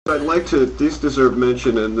I'd like to, these deserve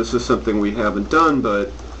mention, and this is something we haven't done,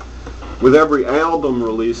 but with every album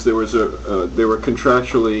release, they were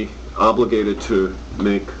contractually obligated to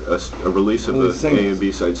make a release of the A and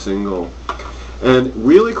B side single. And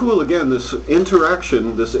really cool, again, this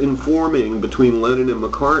interaction, this informing between Lennon and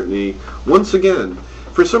McCartney. Once again,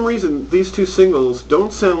 for some reason, these two singles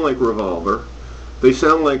don't sound like Revolver. They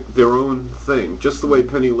sound like their own thing, just the way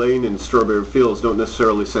Penny Lane and Strawberry Fields don't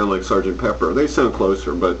necessarily sound like Sgt. Pepper. They sound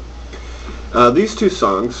closer, but these two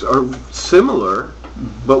songs are similar,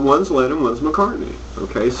 but one's Lennon, one's McCartney.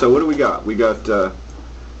 Okay, so what do we got? We got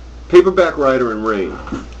Paperback Writer and Rain.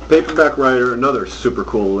 Paperback Writer, another super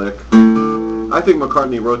cool lick. I think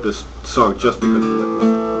McCartney wrote this song just because of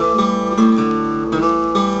it.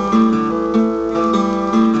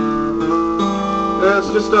 It's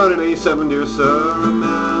just on an A7, dear sir. Will you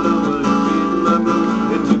read my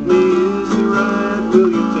book? It took me years to write. Will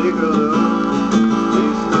you take a look?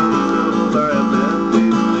 Please don't I have that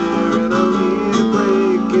face there, and I'll need a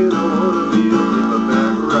break, and I wanna be a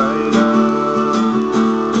paperback writer.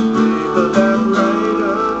 Paperback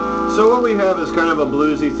writer. So what we have is kind of a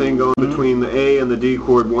bluesy thing going between the A and the D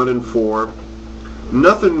chord, 1 and 4.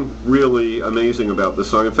 Nothing really amazing about this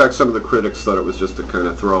song. In fact, some of the critics thought it was just a kind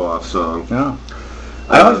of throw-off song. Yeah.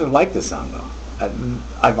 I always liked this song, though.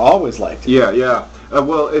 I've always liked it. Yeah, yeah.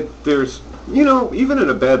 Well, there's, you know, even in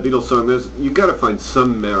a bad Beatles song, you got to find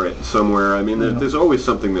some merit somewhere. I mean, there's always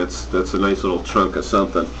something that's a nice little chunk of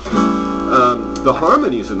something. The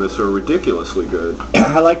harmonies in this are ridiculously good.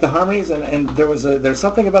 I like the harmonies, and there's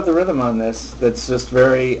something about the rhythm on this that's just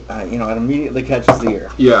very, it immediately catches the ear.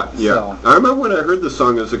 Yeah, yeah. So, I remember when I heard this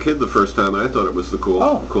song as a kid the first time, and I thought it was the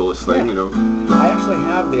coolest thing, you know. I actually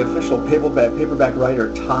have the official paperback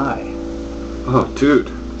writer tie. Oh, dude.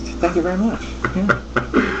 Thank you very much. Yeah.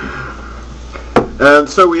 And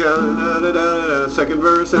so we have second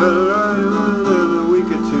verse, and a week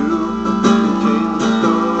or two.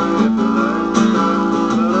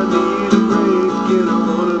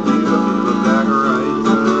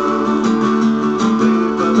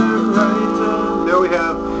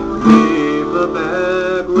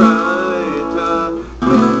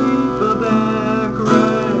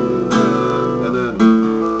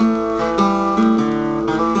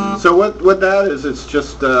 So what that is, it's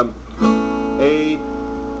just A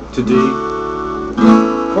to D.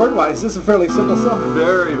 Chord-wise, this is a fairly simple song.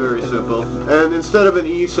 Very, very simple. And instead of an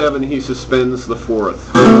E7, he suspends the 4th.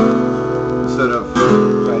 Instead of...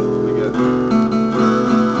 Again.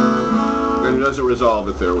 And it doesn't resolve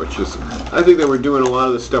it there, which is... I think they were doing a lot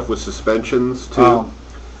of the stuff with suspensions, too.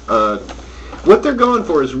 What they're going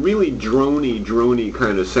for is really drony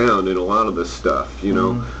kind of sound in a lot of this stuff, you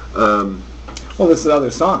know. Well, this other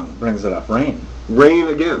song brings it up, Rain. Rain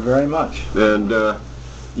again. Very much. And,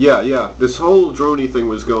 yeah, this whole drony thing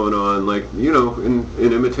was going on, like, you know, in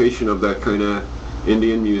imitation of that kind of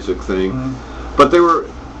Indian music thing. But they were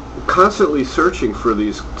constantly searching for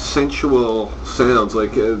these sensual sounds,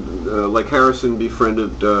 like Harrison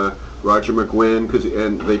befriended Roger McGuinn,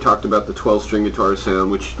 and they talked about the 12-string guitar sound,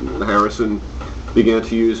 which Harrison began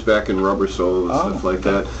to use back in Rubber Soul and stuff like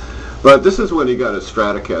that. But this is when he got his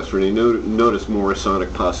Stratocaster, and he noticed more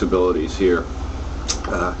sonic possibilities here.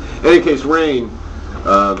 In any case, Rain,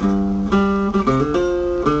 the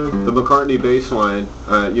McCartney bass line,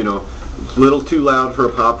 you know, a little too loud for a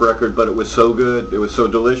pop record, but it was so good, it was so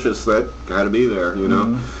delicious that had to be there, you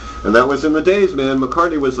know. And that was in the days, man.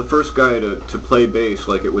 McCartney was the first guy to play bass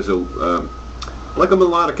like it was like a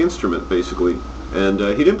melodic instrument, basically. And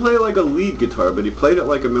he didn't play it like a lead guitar, but he played it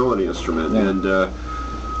like a melody instrument. Yeah. And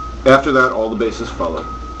after that, all the basses followed.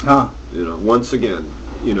 You know, once again,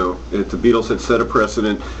 you know, the Beatles had set a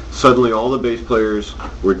precedent. Suddenly, all the bass players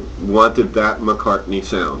wanted that McCartney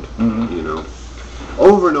sound. You know,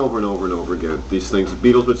 over and over and over and over again. These things, the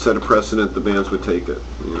Beatles would set a precedent. The bands would take it.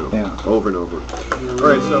 You know, over and over. All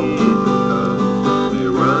right, so they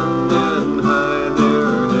run and hide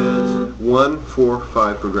their heads. 1, 4,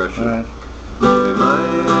 5 progression. All right. They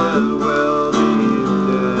might as well be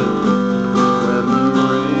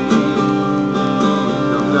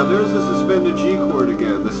Now there's the suspended G chord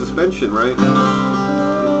again, the suspension, right?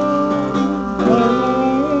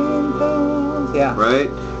 Yeah. Right?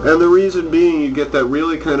 And the reason being, you get that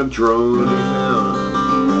really kind of drony sound.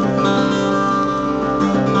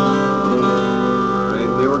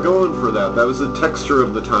 Right? They were going for that. That was the texture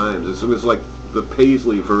of the times. It was like the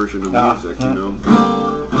Paisley version of music, you know?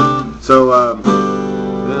 So,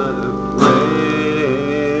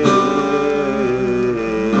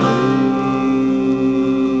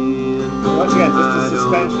 once again, just a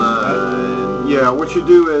suspension, right? Yeah, what you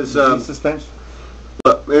do is... suspension?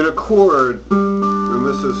 in a chord, and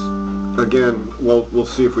this is, again, we'll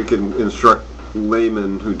see if we can instruct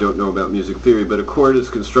laymen who don't know about music theory, but a chord is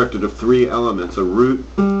constructed of three elements: a root,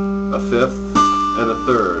 a fifth, and a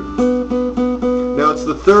third. Now it's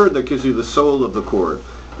the third that gives you the soul of the chord.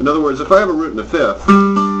 In other words, if I have a root and a fifth,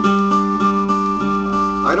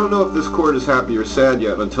 I don't know if this chord is happy or sad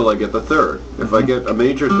yet until I get the third. If I get a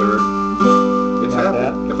major third, it's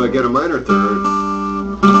happy. If I get a minor third,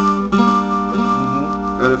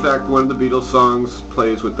 and in fact one of the Beatles songs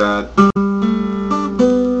plays with that.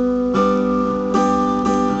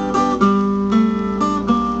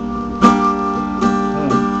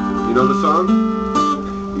 You know the song?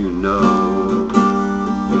 You know,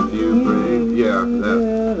 if you break, yeah, that.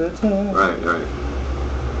 Right.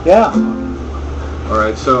 Yeah.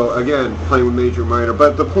 Alright, so again, playing with major, minor.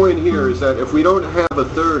 But the point here is that if we don't have a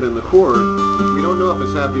third in the chord, we don't know if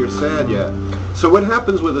it's happy or sad yet. So what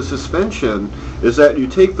happens with a suspension is that you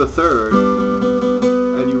take the third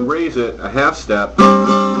and you raise it a half step,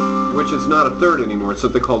 which is not a third anymore. It's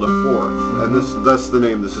something called a fourth. And thus the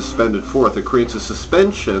name, the suspended fourth. It creates a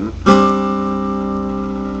suspension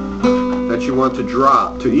that you want to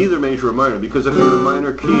drop to either major or minor, because if you're in a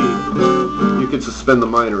minor key, you can suspend the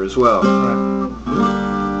minor as well.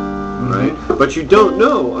 Right? But you don't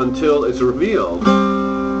know until it's revealed.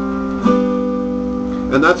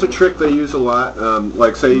 And that's a trick they use a lot.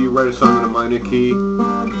 Like say you write a song in a minor key,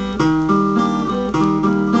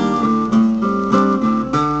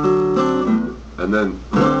 and then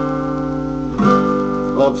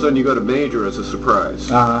all of a sudden you go to major as a surprise.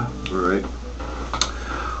 Alright.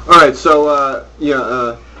 Alright, so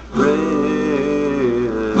rain,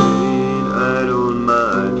 I don't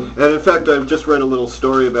mind. And in fact, I've just read a little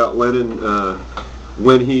story about Lennon.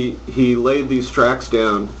 When he laid these tracks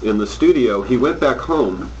down in the studio, he went back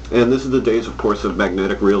home, and this is the days, of course, of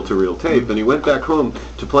magnetic reel-to-reel tape, and he went back home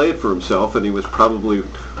to play it for himself, and he was probably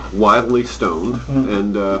wildly stoned,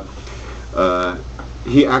 and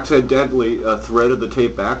he accidentally threaded the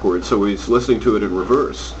tape backwards, so he's listening to it in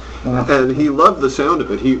reverse. And he loved the sound of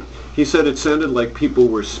it. He said it sounded like people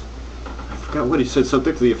were, I forgot what he said,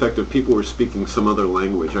 something to the effect of people were speaking some other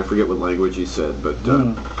language. I forget what language he said, but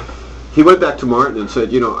he went back to Martin and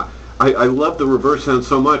said, you know, I love the reverse sound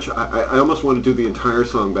so much, I almost want to do the entire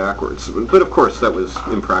song backwards. But of course that was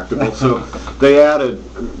impractical, so they added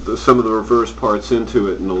some of the reverse parts into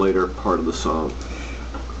it in the later part of the song.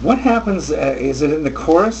 What happens, is it in the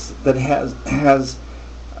chorus that has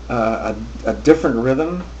a different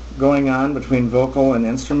rhythm going on between vocal and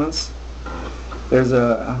instruments? There's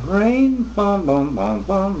a rain, bum, bum, bum,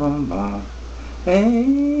 bum, bum, bum.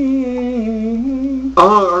 Hey.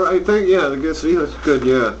 Oh, I think, yeah, I guess, yeah, that's good,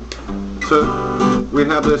 yeah. So, we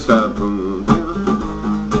have this, that's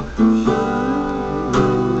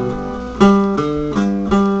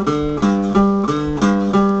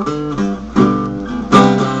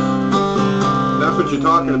what you're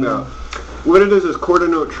talking about. What it is quarter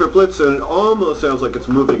note triplets, and it almost sounds like it's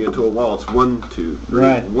moving into a waltz. 1, 2, 3,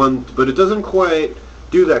 right. 1, but it doesn't quite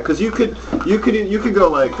do that, because you could go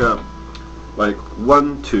like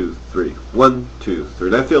 1, 2, 3, 1, 2, 3.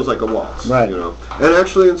 That feels like a waltz, right? You know. And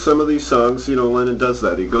actually, in some of these songs, you know, Lennon does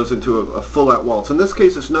that. He goes into a full-out waltz. In this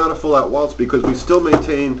case, it's not a full-out waltz because we still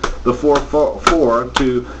maintain the 4/4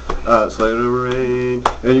 to Sleigh in the Rain,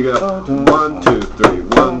 and you go 1, 2, 3,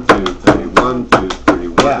 1, 2, 3, 1, 2, 3,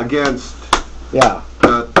 1 against. Yeah.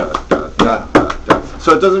 Da, da, da, da, da, da.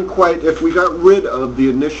 So it doesn't quite. If we got rid of the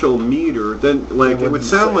initial meter, then like it would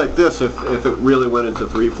sound like this if it really went into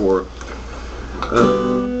 3/4.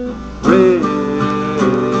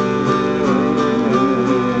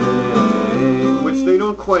 Which they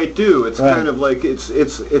don't quite do. It's kind of like it's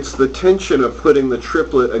the tension of putting the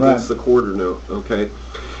triplet against the quarter note. Okay,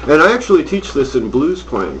 and I actually teach this in blues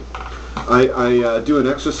playing. I do an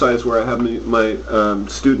exercise where I have my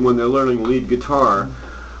student, when they're learning lead guitar,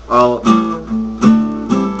 I'll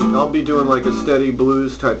be doing like a steady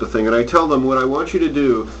blues type of thing, and I tell them what I want you to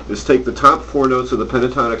do is take the top 4 notes of the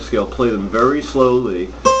pentatonic scale, play them very slowly,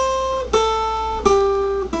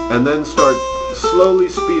 and then start slowly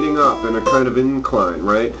speeding up in a kind of incline,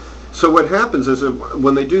 right? So what happens is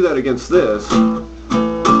when they do that against this,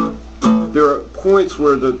 there are points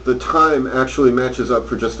where the time actually matches up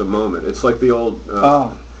for just a moment. It's like the old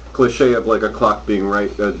cliche of like a clock being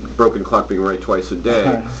right, a broken clock being right twice a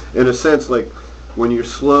day. In a sense, like when you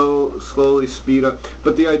slowly speed up.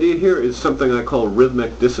 But the idea here is something I call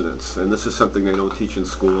rhythmic dissonance, and this is something they don't teach in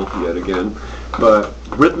school yet again. But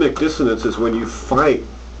rhythmic dissonance is when you fight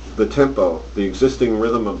the tempo, the existing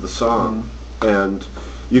rhythm of the song, and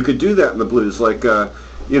you could do that in the blues. Like,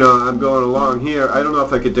 you know, I'm going along here. I don't know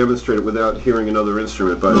if I could demonstrate it without hearing another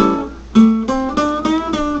instrument, but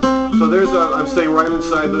there's I'm staying right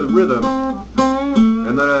inside the rhythm,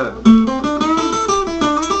 and then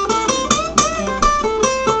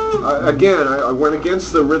I went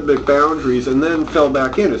against the rhythmic boundaries and then fell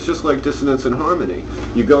back in. It's just like dissonance and harmony.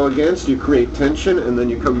 You go against, you create tension, and then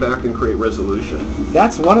you come back and create resolution.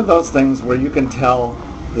 That's one of those things where you can tell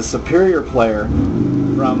the superior player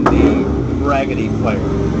from the raggedy player.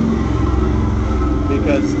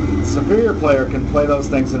 Because the superior player can play those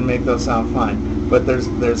things and make those sound fine. But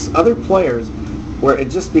there's other players where it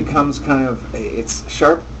just becomes kind of, it's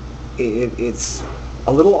sharp, it's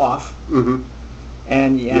a little off. Mm-hmm.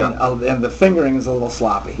 And the fingering is a little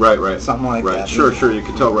sloppy. Right. Something like that. Sure, you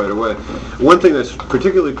can tell right away. One thing that's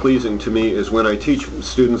particularly pleasing to me is when I teach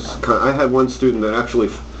students, I had one student that actually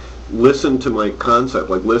listened to my concept,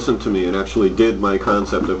 like listened to me and actually did my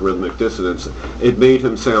concept of rhythmic dissonance. It made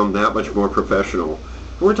him sound that much more professional.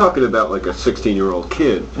 We're talking about like a 16-year-old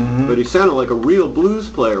kid, but he sounded like a real blues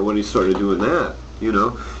player when he started doing that, you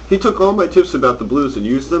know. He took all my tips about the blues and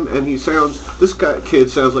used them, and this kid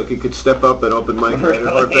sounds like he could step up at open mic night at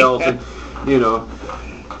Hartbell's, and, you know.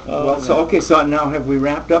 So now have we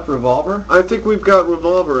wrapped up Revolver? I think we've got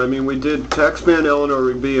Revolver. I mean, we did Taxman, Eleanor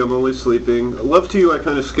Rigby, I'm Only Sleeping. Love to You I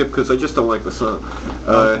kind of skipped because I just don't like the song.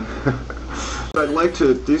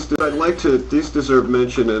 These deserve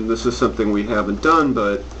mention, and this is something we haven't done,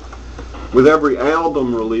 but with every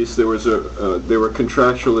album release, they were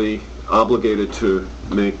contractually obligated to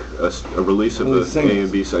make a release of the A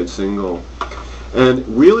and B side single. And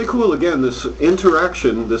really cool, again, this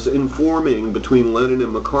interaction, this informing between Lennon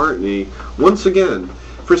and McCartney. Once again,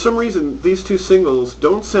 for some reason, these two singles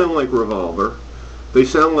don't sound like Revolver. They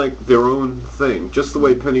sound like their own thing, just the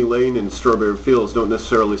way Penny Lane and Strawberry Fields don't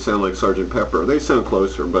necessarily sound like Sgt. Pepper. They sound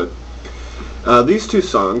closer, but these two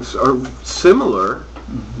songs are similar,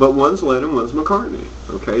 but one's Lennon, one's McCartney.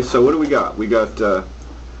 Okay, so what do we got? We got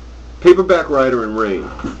Paperback Writer and Rain.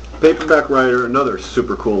 Paperback Writer, another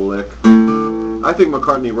super cool lick. I think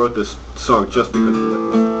McCartney wrote this song just because of the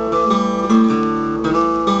lick.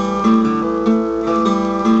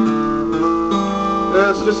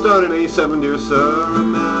 It's just on an A7, dear sir.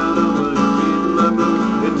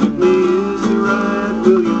 It took me years to write.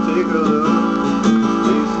 Will you take a look?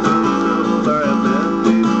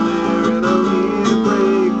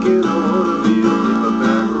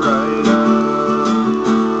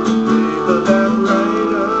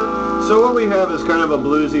 So what we have is kind of a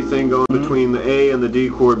bluesy thing going between the A and the D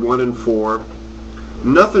chord, 1 and 4.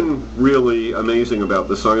 Nothing really amazing about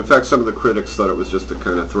this song. In fact, some of the critics thought it was just a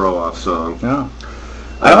kind of throw-off song. Yeah.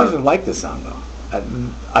 I always liked this song, though.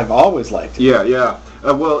 I've always liked it. Yeah.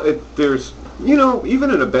 Well, there's, you know,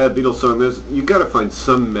 even in a bad Beatles song, you got to find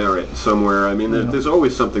some merit somewhere. I mean, there's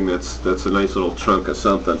always something that's a nice little chunk of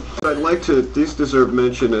something. These deserve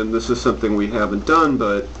mention, and this is something we haven't done,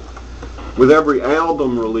 but with every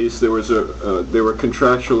album release, they were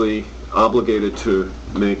contractually obligated to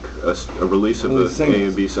make a release of the A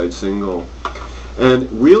and B side single.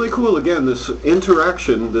 And really cool, again, this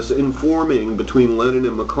interaction, this informing between Lennon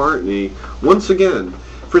and McCartney. Once again,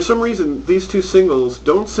 for some reason, these two singles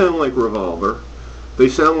don't sound like Revolver. They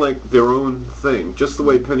sound like their own thing, just the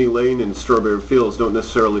way Penny Lane and Strawberry Fields don't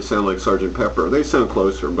necessarily sound like Sgt. Pepper. They sound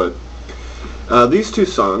closer, but these two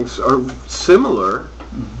songs are similar,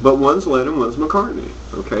 but one's Lennon, one's McCartney.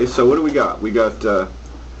 Okay, so what do we got? We got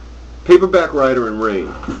Paperback Writer and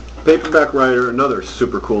Rain. Paperback Writer, another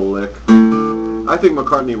super cool lick. I think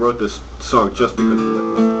McCartney wrote this song just because of the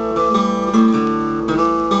lick.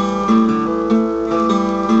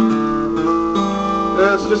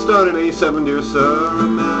 It's just on an A7, dear sir.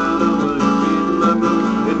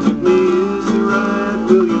 It took me years to write.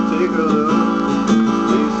 Will you take a look?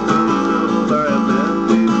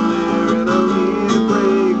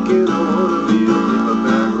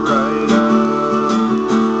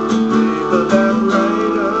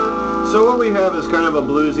 So what we have is kind of a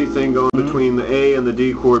bluesy thing going between the A and the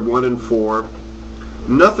D chord, 1 and 4.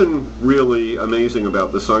 Nothing really amazing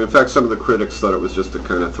about this song. In fact, some of the critics thought it was just a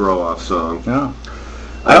kind of throw-off song. Yeah.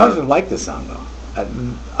 I always liked this song, though.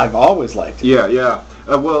 I've always liked it. Yeah.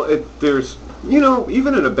 Well, there's, you know,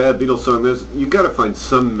 even in a bad Beatles song, you got to find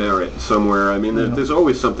some merit somewhere. I mean, there's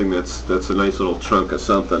always something that's a nice little chunk of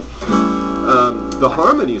something. The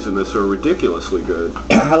harmonies in this are ridiculously good.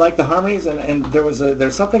 I like the harmonies, and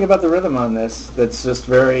there's something about the rhythm on this that's just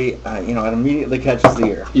very, it immediately catches the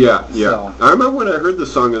ear. Yeah. So, I remember when I heard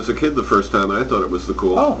this song as a kid the first time, and I thought it was the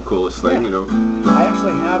coolest thing, you know. I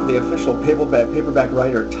actually have the official Paperback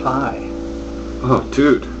Writer tie. Oh,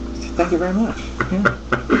 dude. Thank you very much. Yeah.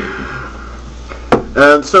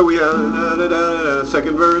 And so we have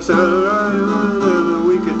second verse, a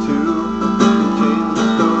week or two, change the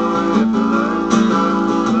story.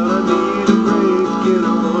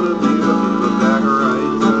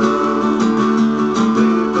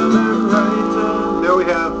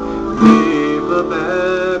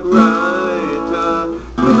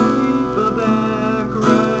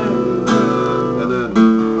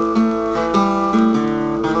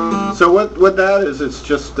 is it's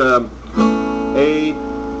just A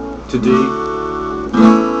to D.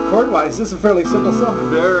 Chord-wise, this is a fairly simple song.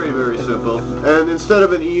 Very, very simple. And instead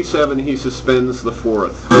of an E7, he suspends the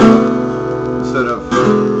fourth. Instead of,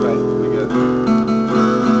 again.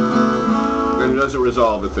 And he doesn't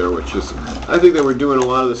resolve it there, which is, I think they were doing a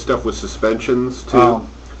lot of this stuff with suspensions, too. Oh.